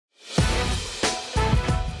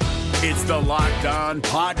It's the Locked On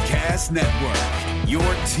Podcast Network, your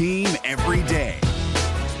team every day.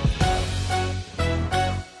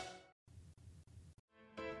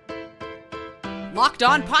 Locked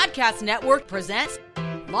On Podcast Network presents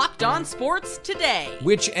Locked On Sports Today.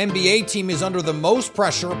 Which NBA team is under the most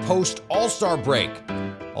pressure post All-Star break?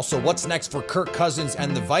 Also, what's next for Kirk Cousins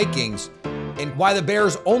and the Vikings? And why the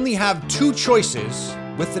Bears only have two choices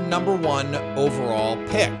with the number one overall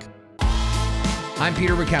pick. I'm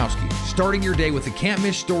Peter Bukowski, starting your day with the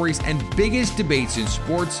can't-miss stories and biggest debates in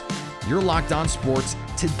sports. You're Locked On Sports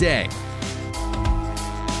Today.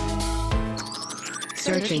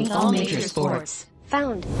 Searching all major sports.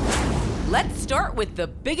 Found. Let's start with the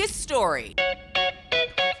biggest story.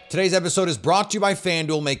 Today's episode is brought to you by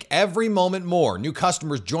FanDuel. Make every moment more. New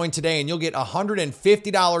customers join today and you'll get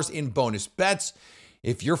 $150 in bonus bets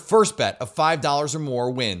if your first bet of $5 or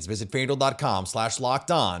more wins. Visit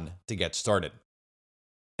FanDuel.com/lockedon to get started.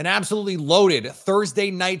 An absolutely loaded Thursday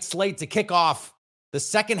night slate to kick off the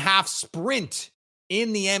second half sprint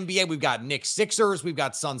in the NBA. We've got Knicks Sixers, we've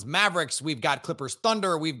got Suns Mavericks, we've got Clippers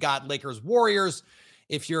Thunder, we've got Lakers Warriors.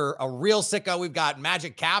 If you're a real sicko, we've got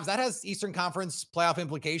Magic Cavs. That has Eastern Conference playoff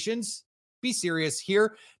implications. Be serious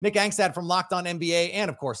here. Nick Angstad from Locked On NBA and,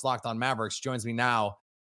 of course, Locked On Mavericks joins me now.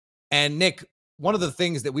 And Nick, one of the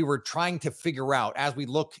things that we were trying to figure out as we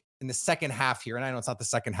look in the second half here, and I know it's not the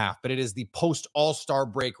second half, but it is the post-All-Star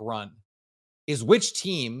break run, is which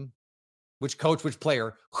team, which coach, which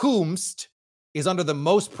player, whomst is under the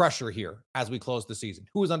most pressure here as we close the season?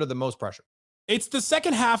 Who is under the most pressure? It's the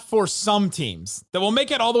second half for some teams that will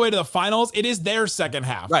make it all the way to the finals. It is their second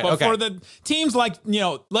half. Right, but okay. for the teams like,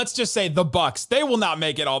 let's just say the Bucks, they will not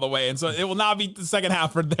make it all the way. And so it will not be the second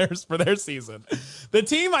half for their season. The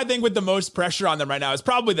team I think with the most pressure on them right now is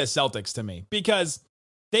probably the Celtics to me, because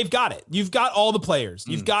they've got it. You've got all the players.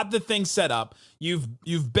 You've got the thing set up. You've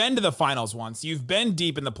been to the finals once. You've been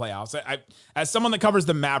deep in the playoffs. As someone that covers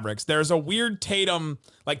the Mavericks, there's a weird Tatum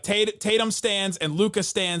stands and Luka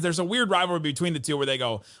stands. There's a weird rivalry between the two where they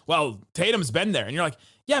go, well, Tatum's been there. And you're like,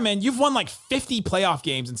 yeah, man, you've won like 50 playoff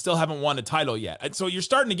games and still haven't won a title yet. And so you're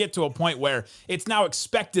starting to get to a point where it's now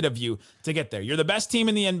expected of you to get there. You're the best team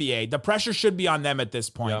in the NBA. The pressure should be on them at this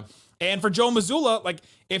point. Yeah. And for Joe Mazzulla, like,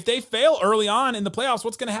 if they fail early on in the playoffs,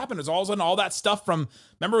 what's going to happen is all of a sudden all that stuff from,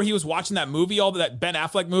 remember he was watching that movie, that Ben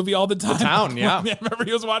Affleck movie all the time? The Town, yeah. Remember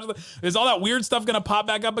he was watching, is all that weird stuff going to pop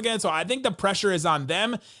back up again? So I think the pressure is on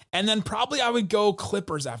them. And then probably I would go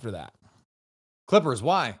Clippers after that. Clippers,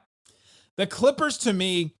 why? The Clippers, to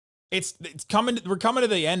me, it's coming, we're coming to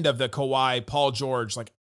the end of the Kawhi, Paul George,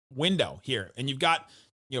 like, window here. And you've got,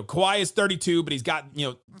 Kawhi is 32, but he's got,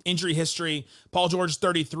 injury history. Paul George is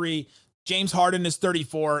 33. James Harden is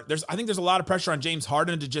 34. I think there's a lot of pressure on James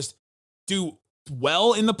Harden to just do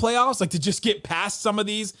well in the playoffs, like to just get past some of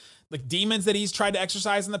these like demons that he's tried to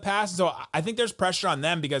exercise in the past. So I think there's pressure on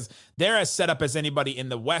them because they're as set up as anybody in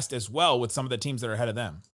the West as well with some of the teams that are ahead of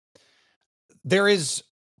them. There is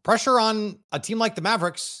pressure on a team like the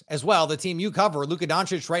Mavericks as well, the team you cover. Luka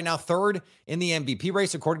Doncic right now third in the MVP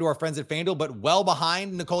race, according to our friends at FanDuel, but well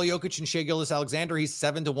behind Nikola Jokic and Shai Gilgeous-Alexander. He's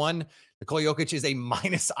 7-1. Nikola Jokic is a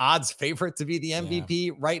minus odds favorite to be the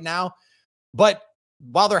MVP right now. But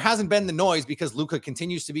while there hasn't been the noise because Luka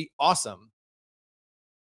continues to be awesome,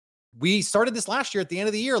 we started this last year at the end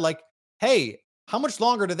of the year like, hey, how much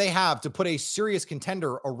longer do they have to put a serious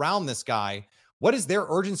contender around this guy? What is their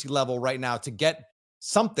urgency level right now to get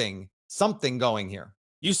something going here?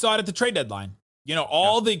 You saw it at the trade deadline.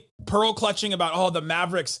 The pearl clutching about, the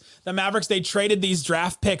Mavericks, they traded these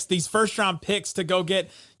draft picks, these first round picks to go get,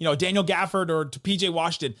 Daniel Gafford or to PJ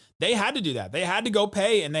Washington. They had to do that. They had to go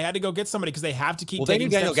pay and they had to go get somebody because they have to keep taking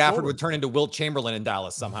steps forward. Daniel Gafford would turn into Wilt Chamberlain in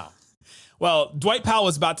Dallas somehow. Well, Dwight Powell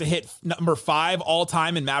was about to hit number 5 all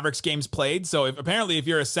time in Mavericks games played. So if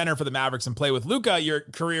you're a center for the Mavericks and play with Luka, your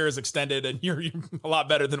career is extended and you're a lot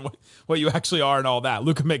better than what you actually are and all that.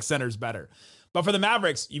 Luka makes centers better. But for the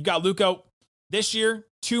Mavericks, you've got Luka this year,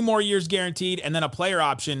 2 more years guaranteed, and then a player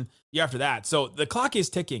option year after that. So the clock is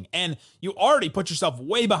ticking, and you already put yourself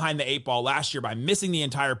way behind the 8 ball last year by missing the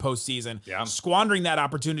entire postseason, squandering that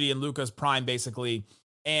opportunity in Luka's prime, basically.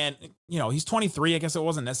 And, he's 23. I guess it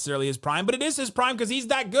wasn't necessarily his prime, but it is his prime because he's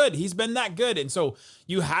that good. He's been that good. And so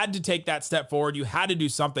you had to take that step forward. You had to do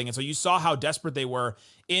something. And so you saw how desperate they were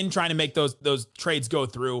in trying to make those trades go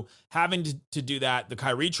through, having to do that. The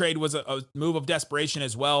Kyrie trade was a move of desperation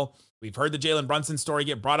as well. We've heard the Jalen Brunson story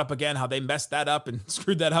get brought up again, how they messed that up and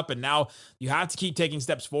screwed that up. And now you have to keep taking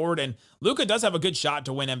steps forward. And Luka does have a good shot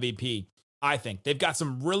to win MVP. I think. They've got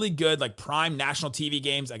some really good, like, prime national TV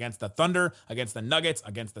games against the Thunder, against the Nuggets,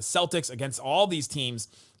 against the Celtics, against all these teams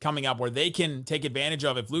coming up where they can take advantage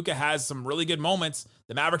of. If Luka has some really good moments,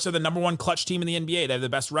 the Mavericks are the number one clutch team in the NBA. They have the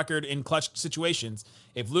best record in clutch situations.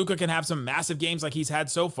 If Luka can have some massive games like he's had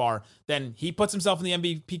so far, then he puts himself in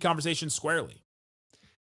the MVP conversation squarely.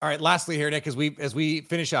 All right, lastly here, Nick, as we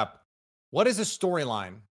finish up, what is a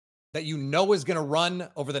storyline that you know is going to run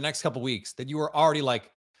over the next couple weeks that you are already like,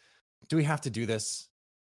 do we have to do this?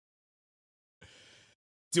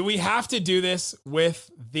 Do we have to do this with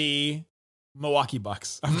the Milwaukee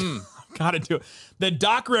Bucks? I've got to do it. The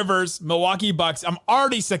Doc Rivers Milwaukee Bucks. I'm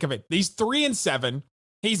already sick of it. He's 3-7.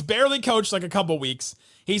 He's barely coached like a couple weeks.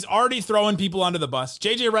 He's already throwing people under the bus.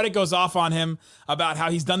 JJ Redick goes off on him about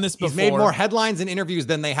how he's done this before. He's made more headlines and interviews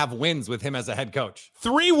than they have wins with him as a head coach.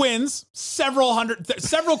 3 wins,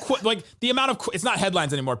 like the amount of, it's not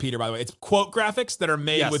headlines anymore, Peter, by the way. It's quote graphics that are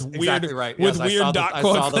made with weird, exactly right. with weird dot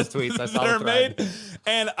quotes. I saw those tweets. I saw that are made.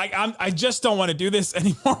 And I just don't want to do this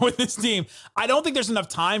anymore with this team. I don't think there's enough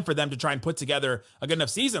time for them to try and put together a good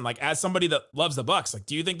enough season. Like, as somebody that loves the Bucks, like,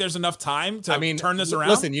 do you think there's enough time to turn this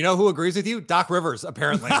around? Listen, you know who agrees with you? Doc Rivers,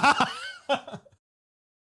 apparently.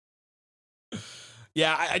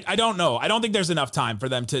 Yeah, I don't know. I don't think there's enough time for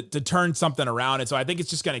them to turn something around. And so I think it's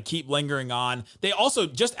just going to keep lingering on. They also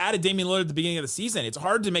just added Damian Lillard at the beginning of the season. It's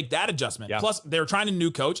hard to make that adjustment. Yeah. Plus, they're trying a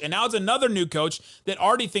new coach. And now it's another new coach that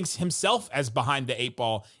already thinks himself as behind the 8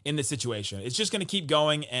 ball in this situation. It's just going to keep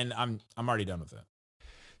going. And I'm already done with it.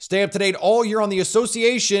 Stay up to date all year on the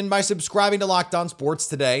association by subscribing to Locked On Sports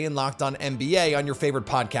Today and Locked On NBA on your favorite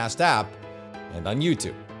podcast app and on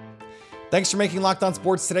YouTube. Thanks for making Locked On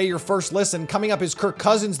Sports Today your first listen. Coming up is Kirk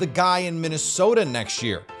Cousins, the guy in Minnesota next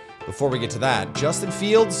year. Before we get to that, Justin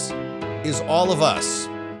Fields is all of us.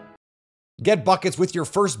 Get buckets with your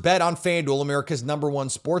first bet on FanDuel, America's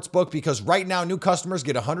 #1 sportsbook, because right now new customers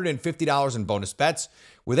get $150 in bonus bets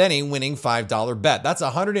with any winning $5 bet. That's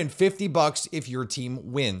 $150 if your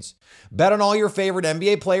team wins. Bet on all your favorite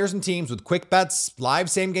NBA players and teams with quick bets, live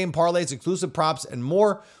same-game parlays, exclusive props, and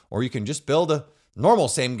more. Or you can just build a normal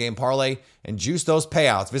same-game parlay and juice those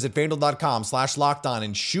payouts. Visit FanDuel.com/lockedon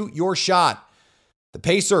and shoot your shot. The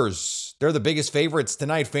Pacers, they're the biggest favorites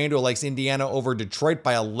tonight. FanDuel likes Indiana over Detroit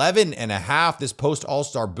by 11.5. This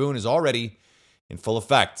post-All-Star boon is already in full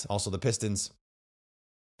effect. Also, the Pistons,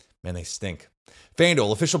 man, they stink.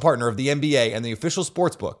 FanDuel, official partner of the NBA and the official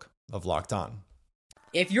sportsbook of Locked On.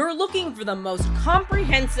 If you're looking for the most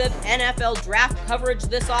comprehensive NFL draft coverage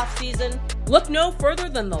this offseason, look no further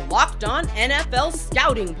than the Locked On NFL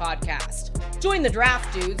Scouting Podcast. Join the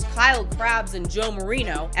draft dudes, Kyle Krabs and Joe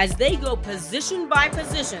Marino, as they go position by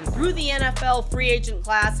position through the NFL free agent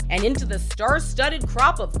class and into the star-studded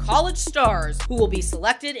crop of college stars who will be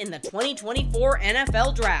selected in the 2024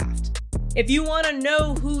 NFL Draft. If you want to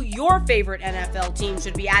know who your favorite NFL team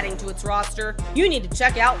should be adding to its roster, you need to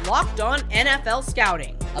check out Locked On NFL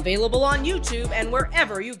Scouting, available on YouTube and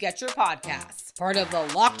wherever you get your podcasts. Part of the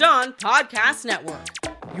Locked On Podcast Network,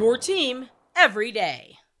 your team every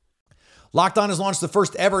day. Locked On has launched the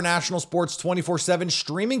first ever national sports 24/7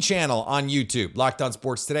 streaming channel on YouTube. Locked On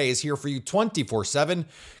Sports Today is here for you 24/7,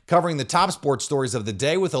 covering the top sports stories of the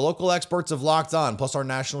day with the local experts of Locked On, plus our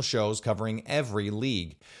national shows covering every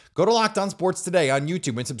league. Go to Locked On Sports Today on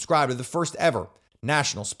YouTube and subscribe to the first ever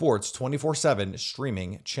national sports 24/7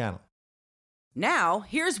 streaming channel. Now,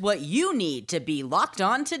 here's what you need to be locked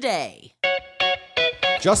on today.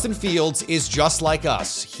 Justin Fields is just like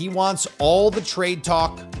us. He wants all the trade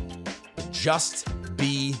talk just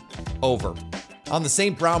be over. On the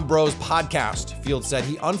St. Brown Bros podcast, Fields said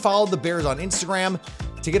he unfollowed the Bears on Instagram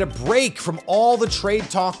to get a break from all the trade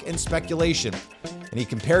talk and speculation. And he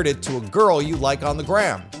compared it to a girl you like on the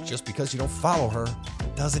gram. Just because you don't follow her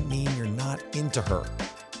doesn't mean you're not into her.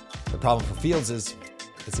 The problem for Fields is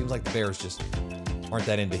it seems like the Bears just aren't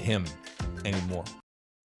that into him anymore.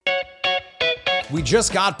 We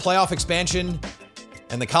just got playoff expansion,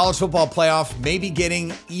 and the college football playoff may be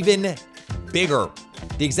getting even bigger.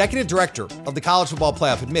 The executive director of the college football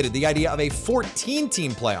playoff admitted the idea of a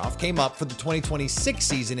 14-team playoff came up for the 2026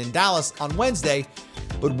 season in Dallas on Wednesday,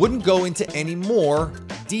 but wouldn't go into any more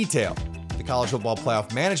detail. The College Football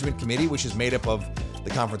Playoff Management Committee, which is made up of the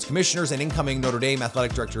conference commissioners and incoming Notre Dame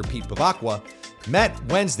athletic director Pete Bavacqua, met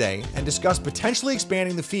Wednesday and discussed potentially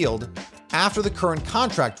expanding the field after the current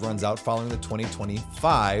contract runs out following the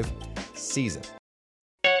 2025 season.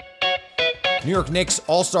 New York Knicks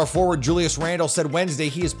all-star forward Julius Randle said Wednesday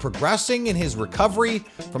he is progressing in his recovery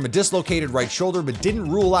from a dislocated right shoulder, but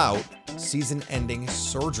didn't rule out season-ending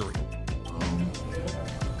surgery.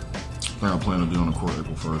 I plan to be on the court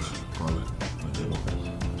April 1st, probably.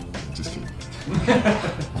 Just kidding.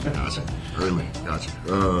 Gotcha. Really? Gotcha.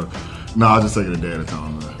 No, I just take it a day at a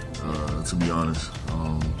time, man. To be honest.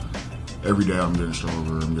 Every day I'm getting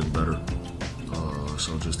stronger, I'm getting better.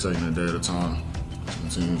 So just taking it a day at a time.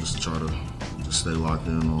 Continue just to try to just stay locked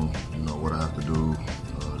in on, what I have to do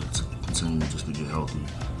to continue just to get healthy.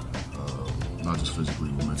 Not just physically,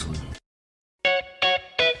 but mentally.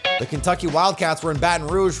 The Kentucky Wildcats were in Baton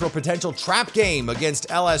Rouge for a potential trap game against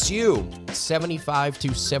LSU.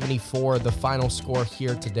 75-74, the final score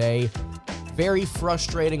here today. Very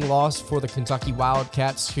frustrating loss for the Kentucky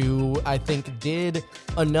Wildcats, who I think did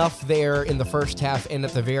enough there in the first half and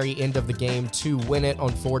at the very end of the game to win it.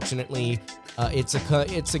 Unfortunately, it's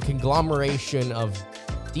a conglomeration of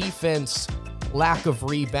defense, lack of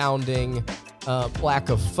rebounding, lack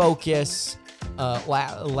of focus,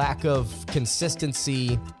 lack of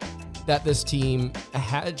consistency that this team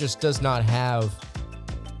just does not have.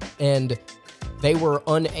 And they were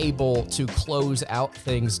unable to close out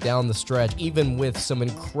things down the stretch, even with some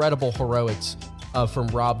incredible heroics from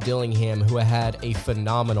Rob Dillingham, who had a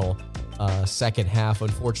phenomenal second half.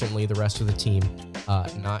 Unfortunately, the rest of the team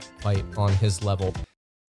not quite on his level.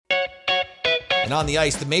 And on the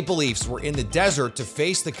ice, the Maple Leafs were in the desert to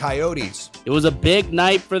face the Coyotes. It was a big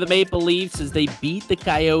night for the Maple Leafs as they beat the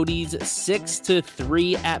Coyotes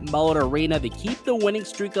 6-3 at Mullet Arena. They keep the winning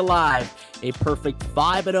streak alive, a perfect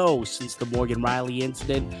 5-0 since the Morgan Riley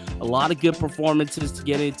incident. A lot of good performances to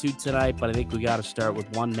get into tonight, but I think we got to start with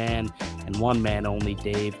one man and one man only,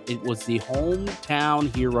 Dave. It was the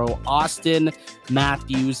hometown hero, Austin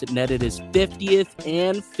Matthews, netted his 50th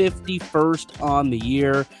and 51st on the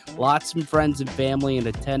year. Lots of friends and family in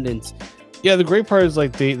attendance. Yeah, the great part is they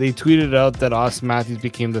tweeted out that Austin Matthews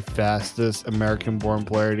became the fastest American-born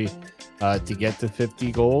player to get to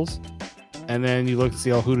 50 goals. And then you look to see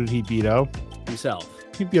who did he beat out? Himself.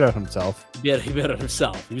 He beat out himself. He beat out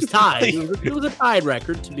himself. He was tied. It was a tied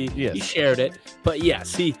record to be. Yes. He shared it, but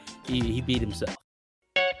yes, he beat himself.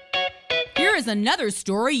 Here is another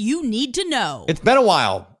story you need to know. It's been a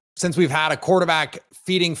while since we've had a quarterback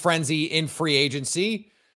feeding frenzy in free agency.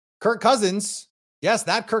 Kirk Cousins, yes,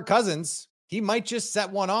 that Kirk Cousins, he might just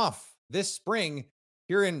set one off this spring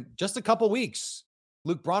here in just a couple weeks.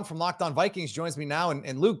 Luke Braun from Locked On Vikings joins me now.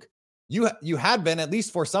 And Luke, you had been, at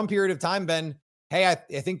least for some period of time, been, hey, I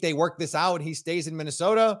think they worked this out. He stays in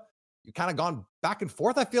Minnesota. You've kind of gone back and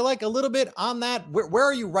forth, I feel like, a little bit on that. Where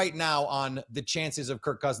are you right now on the chances of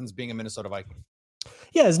Kirk Cousins being a Minnesota Viking?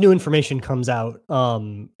 Yeah, as new information comes out,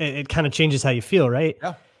 it kind of changes how you feel, right?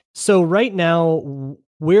 Yeah. So right now,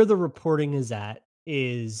 where the reporting is at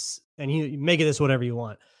is, and you make of this whatever you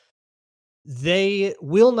want, they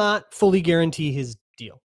will not fully guarantee his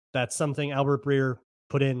deal. That's something Albert Breer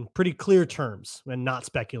put in pretty clear terms and not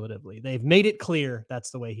speculatively. They've made it clear,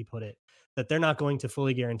 that's the way he put it, that they're not going to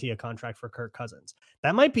fully guarantee a contract for Kirk Cousins.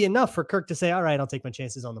 That might be enough for Kirk to say, all right, I'll take my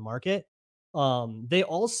chances on the market. They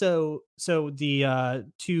also, so the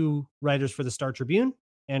two writers for the Star Tribune,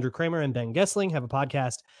 Andrew Kramer and Ben Gessling, have a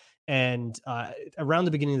podcast. And around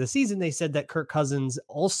the beginning of the season, they said that Kirk Cousins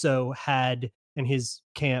also had, in his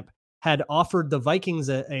camp, had offered the Vikings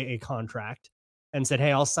a contract and said,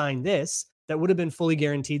 hey, I'll sign this. That would have been fully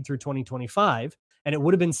guaranteed through 2025. And it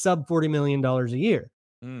would have been sub $40 million a year.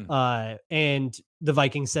 And the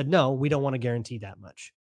Vikings said, no, we don't want to guarantee that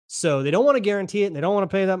much. So they don't want to guarantee it. And they don't want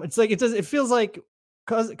to pay them. It's like, it feels like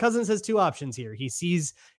Cousins has two options here. He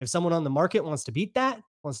sees if someone on the market wants to beat that,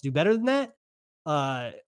 wants to do better than that,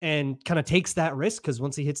 and kind of takes that risk, because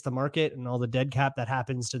once he hits the market and all the dead cap that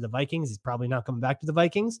happens to the Vikings, he's probably not coming back to the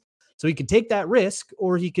Vikings. So he could take that risk,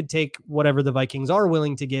 or he could take whatever the Vikings are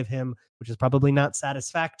willing to give him, which is probably not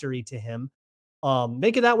satisfactory to him.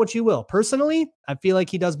 Make of that what you will. Personally, I feel like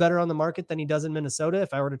he does better on the market than he does in Minnesota.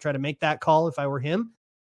 If I were to try to make that call, if I were him,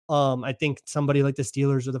 I think somebody like the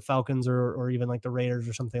Steelers or the Falcons or even like the Raiders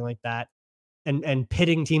or something like that, and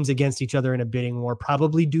pitting teams against each other in a bidding war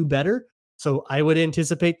probably do better. So I would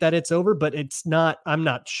anticipate that it's over, but it's not, I'm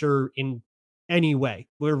not sure in any way.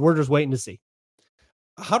 We're just waiting to see.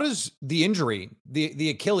 How does the injury, the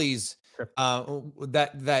Achilles,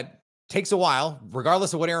 that takes a while,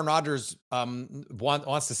 regardless of what Aaron Rodgers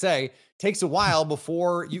wants to say, takes a while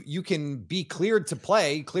before you can be cleared to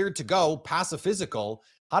play, cleared to go, pass a physical.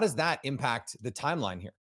 How does that impact the timeline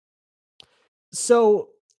here? So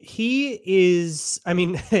he is, I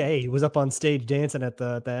mean, hey, he was up on stage dancing at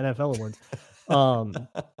the NFL Awards.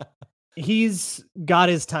 He's got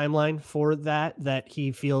his timeline for that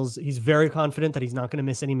he feels he's very confident that he's not going to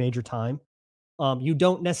miss any major time. You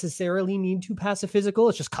don't necessarily need to pass a physical.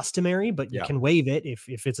 It's just customary, but you can waive it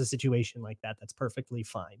if it's a situation like that. That's perfectly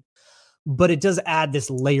fine. But it does add this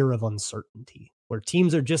layer of uncertainty. where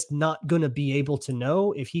teams are just not going to be able to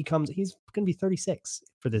know if he comes. He's going to be 36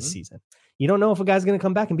 for this season. You don't know if a guy's going to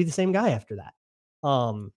come back and be the same guy after that.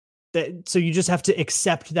 So you just have to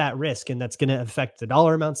accept that risk, and that's going to affect the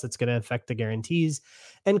dollar amounts. That's going to affect the guarantees.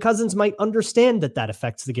 And Cousins might understand that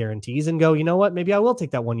affects the guarantees and go, you know what, maybe I will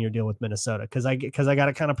take that 1-year deal with Minnesota because I got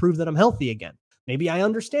to kind of prove that I'm healthy again. Maybe I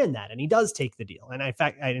understand that, and he does take the deal. And in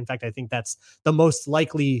fact, I think that's the most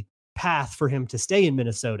likely path for him to stay in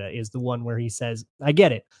Minnesota is the one where he says, I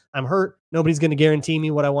get it. I'm hurt. Nobody's going to guarantee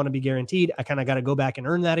me what I want to be guaranteed. I kind of got to go back and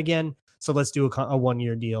earn that again. So let's do a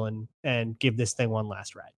 1-year deal and give this thing one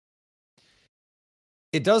last ride.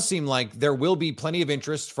 It does seem like there will be plenty of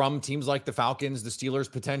interest from teams like the Falcons, the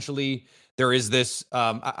Steelers, potentially. There is this,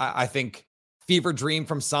 I think, fever dream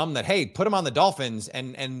from some that, hey, put him on the Dolphins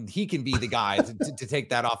and he can be the guy to take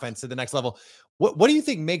that offense to the next level. What do you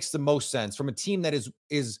think makes the most sense from a team that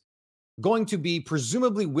is going to be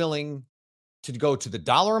presumably willing to go to the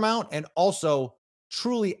dollar amount and also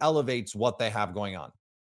truly elevates what they have going on?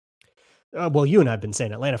 Well, you and I have been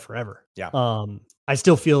saying Atlanta forever. Yeah. I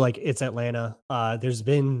still feel like it's Atlanta. There's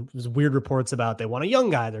weird reports about they want a young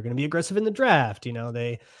guy. They're going to be aggressive in the draft. They do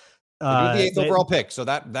the 8th overall pick. So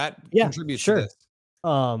that contributes to this.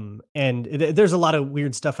 And there's a lot of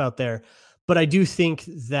weird stuff out there, but I do think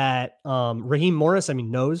that Raheem Morris,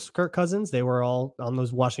 knows Kirk Cousins. They were all on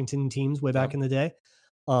those Washington teams way back in the day.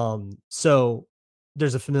 So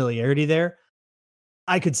there's a familiarity there.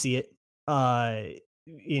 I could see it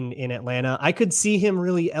in Atlanta. I could see him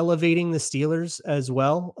really elevating the Steelers as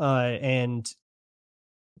well, and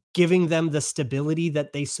giving them the stability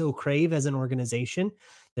that they so crave as an organization.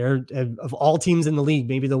 They're, of all teams in the league,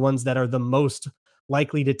 maybe the ones that are the most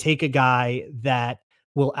likely to take a guy that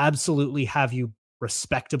will absolutely have you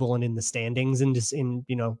respectable and in the standings in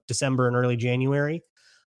December and early January.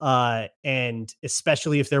 And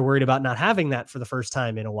especially if they're worried about not having that for the first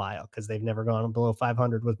time in a while, because they've never gone below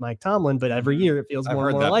 500 with Mike Tomlin, but every year it feels more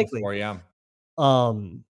and more likely. Before, yeah.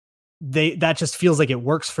 That just feels like it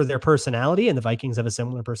works for their personality, and the Vikings have a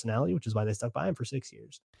similar personality, which is why they stuck by him for 6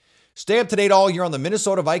 years. Stay up to date all year on the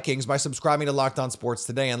Minnesota Vikings by subscribing to Locked On Sports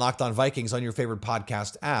Today and Locked On Vikings on your favorite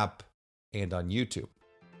podcast app and on YouTube.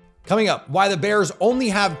 Coming up, why the Bears only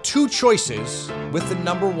have 2 choices with the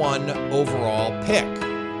number 1 overall pick.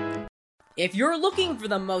 If you're looking for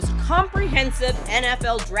the most comprehensive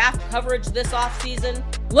NFL draft coverage this offseason,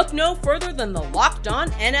 look no further than the Locked On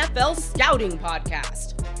NFL Scouting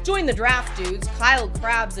Podcast. Join the draft dudes, Kyle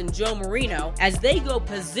Krabs and Joe Marino, as they go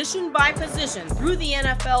position by position through the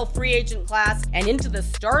NFL free agent class and into the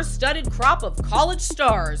star-studded crop of college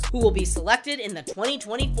stars who will be selected in the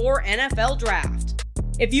 2024 NFL Draft.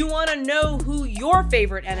 If you want to know who your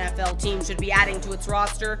favorite NFL team should be adding to its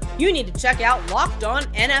roster, you need to check out Locked On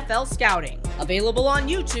NFL Scouting, available on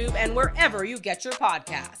YouTube and wherever you get your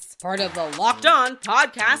podcasts. Part of the Locked On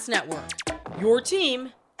Podcast Network, your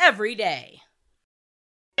team every day.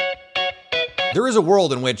 There is a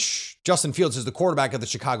world in which Justin Fields is the quarterback of the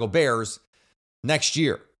Chicago Bears next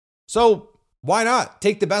year. So why not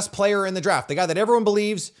take the best player in the draft, the guy that everyone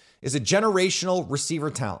believes is a generational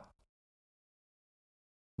receiver talent?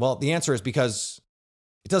 Well, the answer is because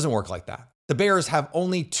it doesn't work like that. The Bears have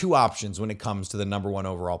only 2 options when it comes to the number 1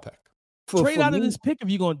 overall pick. Trade out of this pick if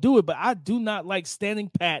you're going to do it, but I do not like standing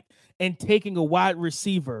pat and taking a wide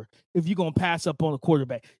receiver if you're going to pass up on a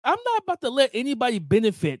quarterback. I'm not about to let anybody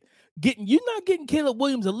benefit. You're not getting Caleb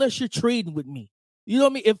Williams unless you're trading with me. You know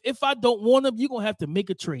what I mean? If I don't want him, you're going to have to make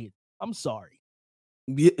a trade. I'm sorry.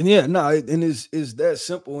 Yeah, no, and it's that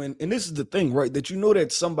simple. And this is the thing, right? That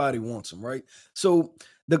that somebody wants him, right? So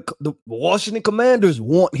the Washington Commanders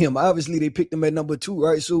want him. Obviously, they picked him at number 2,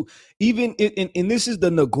 right? So even and this is the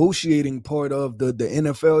negotiating part of the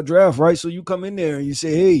NFL draft, right? So you come in there and you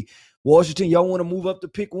say, hey, Washington, y'all want to move up to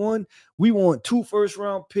pick 1? We want 2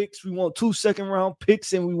 first-round picks. We want 2 second-round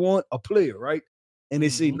picks, and we want a player, right? And they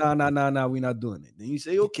say, nah, we're not doing it. Then you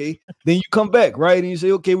say, okay. Then you come back, right? And you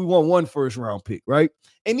say, okay, we want 1 first-round pick, right?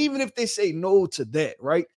 And even if they say no to that,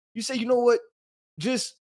 right? You say, you know what?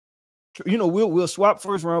 Just, we'll swap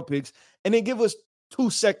first-round picks and then give us 2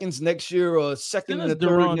 seconds next year or a second and a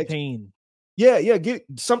third next year. Yeah, get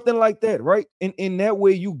something like that, right? And in that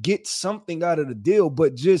way, you get something out of the deal,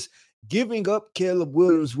 but just giving up Caleb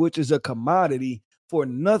Williams, which is a commodity, for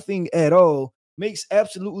nothing at all makes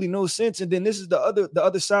absolutely no sense. And then this is the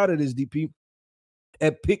other side of this, DP.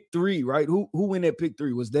 At pick 3, right? Who went at pick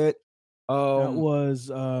 3? Was that that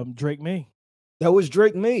was Drake May. That was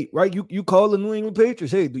Drake May, right? You call the New England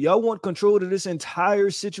Patriots, hey, do y'all want control of this entire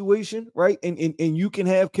situation, right? And you can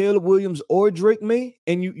have Caleb Williams or Drake May,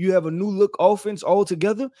 and you have a new look offense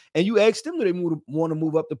altogether, and you ask them, do they want to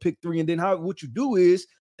move up to pick 3? And then what you do is,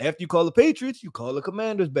 after you call the Patriots, you call the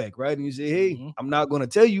Commanders back, right? And you say, hey, I'm not going to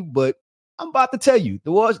tell you, but I'm about to tell you.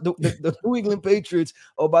 The New England Patriots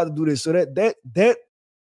are about to do this. So that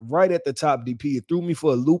right at the top, DP, it threw me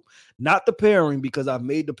for a loop. Not the pairing, because I've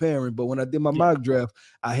made the pairing, but when I did my mock draft,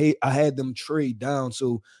 I had them trade down.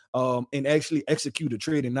 So and actually execute a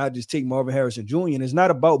trade and not just take Marvin Harrison Jr. And it's not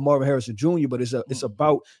about Marvin Harrison Jr., but it's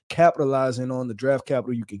about capitalizing on the draft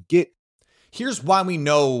capital you can get. Here's why we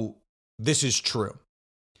know this is true.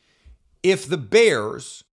 If the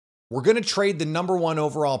Bears were going to trade the number 1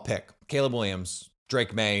 overall pick, Caleb Williams,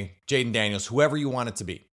 Drake May, Jaden Daniels, whoever you want it to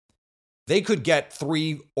be, they could get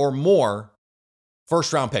 3 or more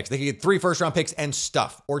first-round picks. They could get 3 first-round picks and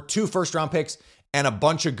stuff, or 2 first-round picks and a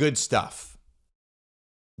bunch of good stuff.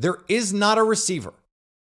 There is not a receiver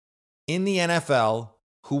in the NFL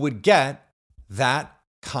who would get that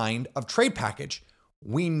kind of trade package.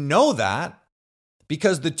 We know that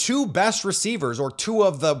because the 2 best receivers, or 2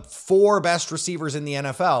 of the 4 best receivers in the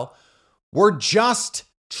NFL, were just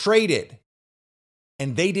traded.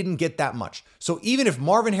 And they didn't get that much. So even if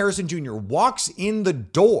Marvin Harrison Jr. walks in the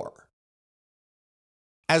door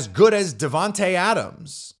as good as Devontae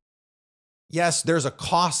Adams, yes, there's a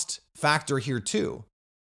cost factor here too.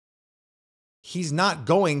 He's not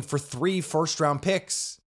going for 3 first-round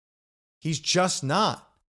picks. He's just not.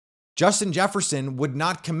 Justin Jefferson would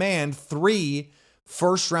not command 3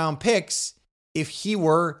 first-round picks if he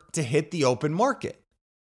were to hit the open market,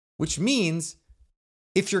 which means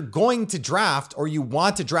if you're going to draft, or you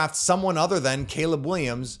want to draft someone other than Caleb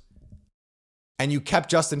Williams, and you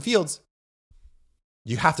kept Justin Fields,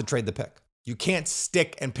 you have to trade the pick. You can't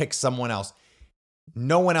stick and pick someone else.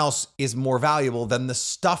 No one else is more valuable than the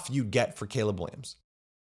stuff you get for Caleb Williams.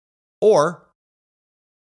 Or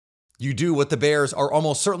you do what the Bears are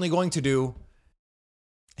almost certainly going to do,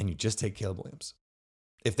 and you just take Caleb Williams.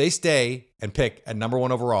 If they stay and pick at number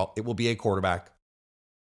 1 overall, it will be a quarterback.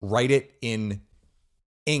 Write it in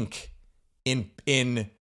ink, in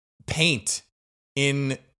paint,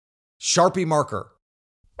 in Sharpie marker.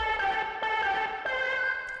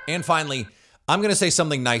 And finally, I'm going to say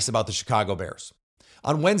something nice about the Chicago Bears.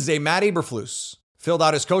 On Wednesday, Matt Eberflus filled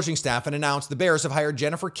out his coaching staff and announced the Bears have hired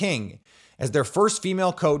Jennifer King as their first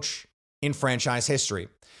female coach in franchise history.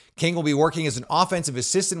 King will be working as an offensive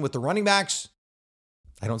assistant with the running backs.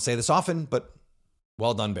 I don't say this often, but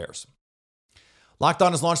well done, Bears. Locked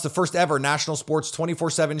On has launched the first ever national sports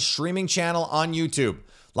 24/7 streaming channel on YouTube.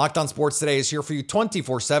 Locked On Sports Today is here for you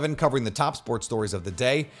 24/7, covering the top sports stories of the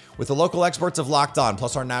day with the local experts of Locked On,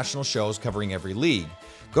 plus our national shows covering every league.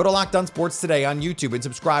 Go to Locked On Sports Today on YouTube and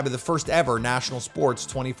subscribe to the first ever national sports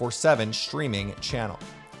 24/7 streaming channel.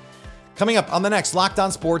 Coming up on the next Locked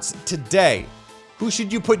On Sports Today, who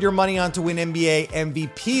should you put your money on to win NBA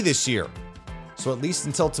MVP this year? So at least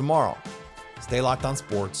until tomorrow, stay locked on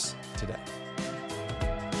Sports Today.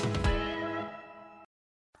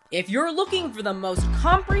 If you're looking for the most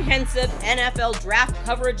comprehensive NFL draft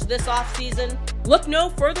coverage this offseason, look no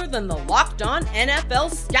further than the Locked On NFL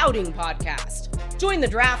Scouting Podcast. Join the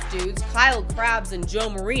draft dudes, Kyle Krabs and Joe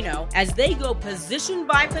Marino, as they go position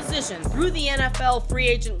by position through the NFL free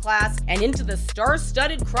agent class and into the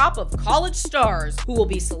star-studded crop of college stars who will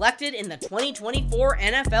be selected in the 2024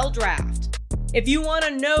 NFL Draft. If you want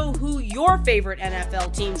to know who your favorite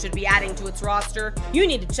NFL team should be adding to its roster, you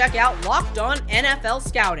need to check out Locked On NFL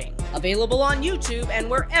Scouting, available on YouTube and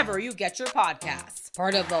wherever you get your podcasts.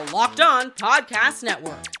 Part of the Locked On Podcast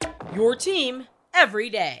Network, your team every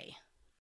day.